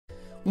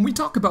When we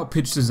talk about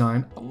pitch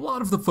design, a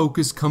lot of the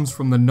focus comes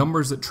from the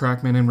numbers that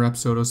TrackMan and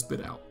Rapsodo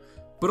spit out.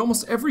 But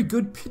almost every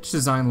good pitch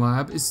design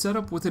lab is set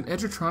up with an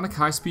Edgertronic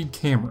high-speed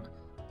camera.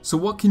 So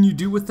what can you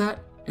do with that,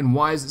 and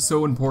why is it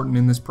so important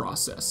in this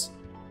process?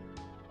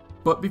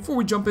 But before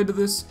we jump into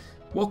this,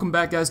 welcome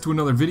back guys to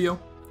another video.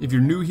 If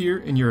you're new here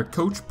and you're a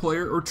coach,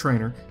 player, or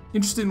trainer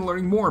interested in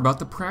learning more about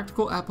the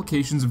practical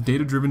applications of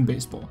data-driven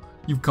baseball,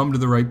 you've come to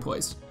the right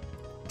place.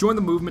 Join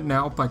the movement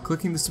now by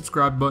clicking the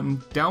subscribe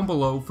button down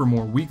below for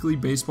more weekly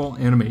baseball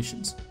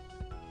animations.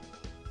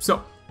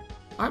 So,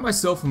 I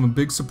myself am a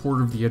big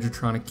supporter of the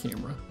Edgertronic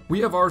camera. We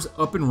have ours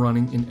up and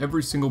running in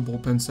every single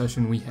bullpen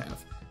session we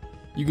have.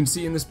 You can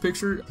see in this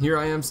picture, here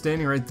I am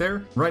standing right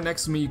there. Right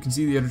next to me you can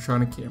see the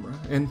Edgertronic camera.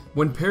 And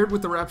when paired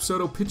with the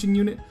Rapsodo pitching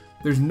unit,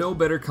 there's no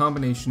better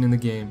combination in the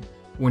game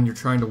when you're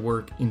trying to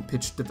work in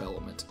pitch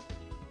development.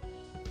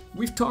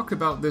 We've talked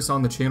about this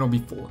on the channel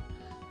before,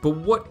 but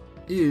what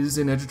is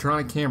an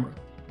Edgertronic camera?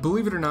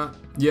 Believe it or not,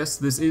 yes,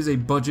 this is a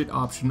budget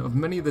option of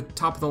many of the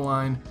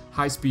top-of-the-line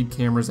high-speed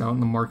cameras out in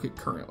the market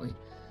currently.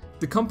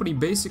 The company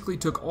basically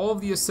took all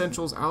of the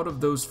essentials out of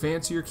those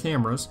fancier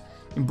cameras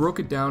and broke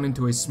it down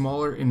into a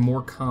smaller and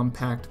more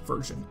compact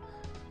version.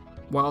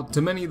 While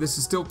to many this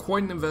is still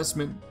quite an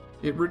investment,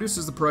 it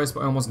reduces the price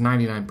by almost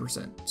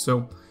 99%.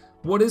 So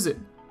what is it?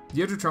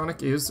 The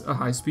Edgertronic is a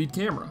high-speed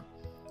camera.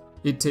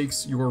 It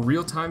takes your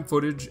real-time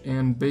footage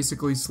and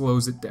basically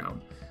slows it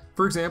down.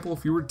 For example,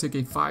 if you were to take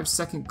a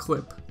 5-second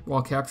clip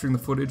while capturing the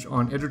footage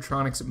on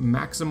Edgertronic's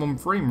maximum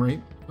frame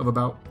rate of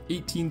about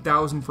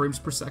 18,000 frames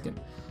per second,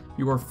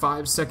 your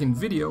 5-second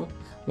video,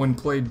 when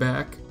played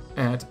back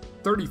at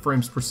 30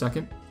 frames per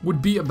second,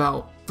 would be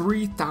about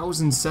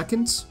 3,000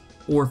 seconds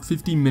or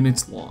 50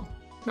 minutes long.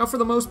 Now for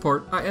the most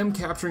part, I am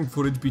capturing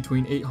footage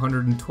between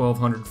 800 and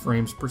 1200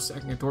 frames per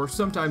second, or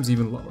sometimes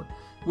even lower,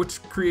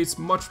 which creates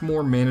much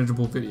more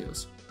manageable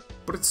videos.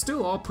 But it's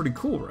still all pretty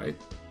cool,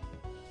 right?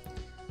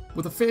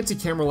 With a fancy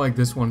camera like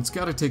this one, it's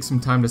gotta take some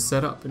time to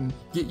set up and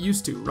get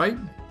used to, right?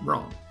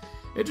 Wrong.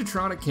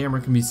 Edgertronic camera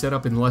can be set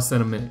up in less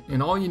than a minute,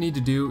 and all you need to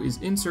do is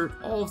insert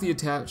all of the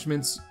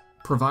attachments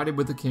provided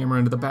with the camera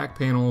into the back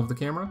panel of the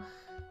camera,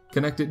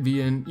 connect it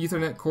via an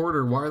Ethernet cord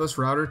or wireless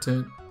router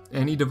to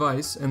any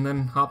device, and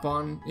then hop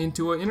on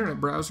into an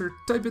internet browser,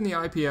 type in the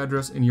IP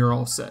address, and you're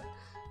all set.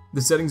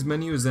 The settings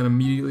menu is then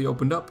immediately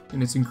opened up,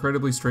 and it's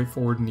incredibly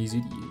straightforward and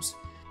easy to use.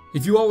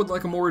 If you all would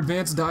like a more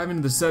advanced dive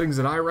into the settings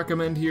that I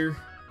recommend here,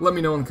 let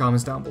me know in the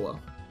comments down below.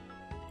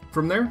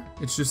 From there,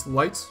 it's just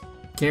lights,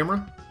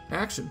 camera,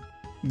 action.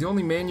 The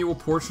only manual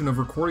portion of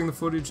recording the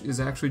footage is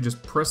actually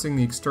just pressing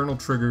the external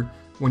trigger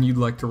when you'd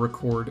like to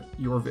record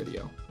your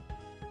video.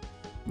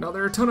 Now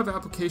there are a ton of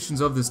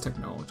applications of this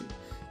technology.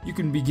 You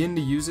can begin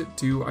to use it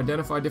to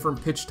identify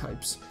different pitch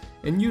types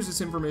and use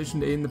this information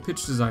to aid in the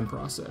pitch design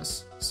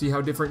process. See how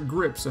different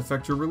grips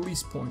affect your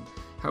release point,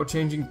 how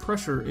changing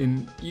pressure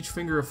in each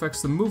finger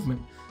affects the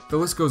movement. The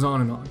list goes on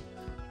and on.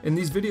 And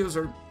these videos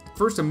are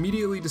first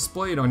immediately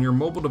displayed on your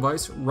mobile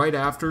device right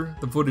after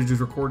the footage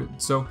is recorded,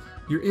 so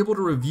you're able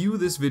to review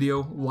this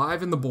video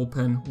live in the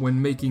bullpen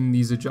when making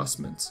these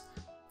adjustments.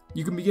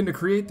 You can begin to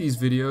create these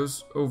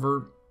videos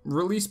over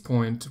release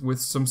point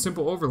with some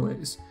simple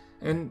overlays,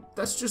 and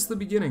that's just the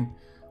beginning.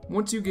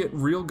 Once you get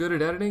real good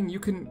at editing, you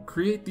can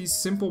create these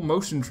simple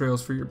motion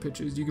trails for your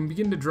pitches. You can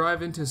begin to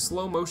drive into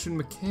slow motion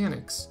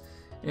mechanics,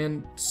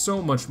 and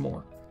so much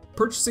more.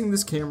 Purchasing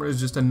this camera is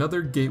just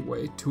another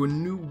gateway to a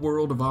new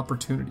world of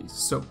opportunities,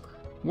 so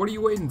what are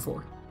you waiting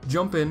for?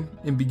 Jump in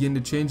and begin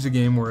to change the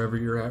game wherever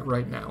you're at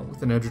right now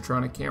with an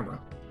Edgertronic camera.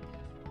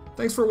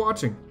 Thanks for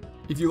watching.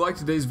 If you liked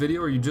today's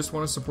video or you just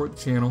want to support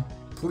the channel,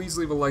 please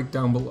leave a like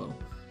down below.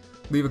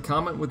 Leave a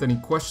comment with any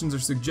questions or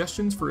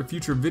suggestions for a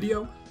future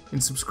video,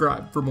 and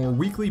subscribe for more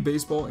weekly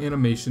baseball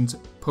animations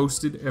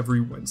posted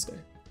every Wednesday.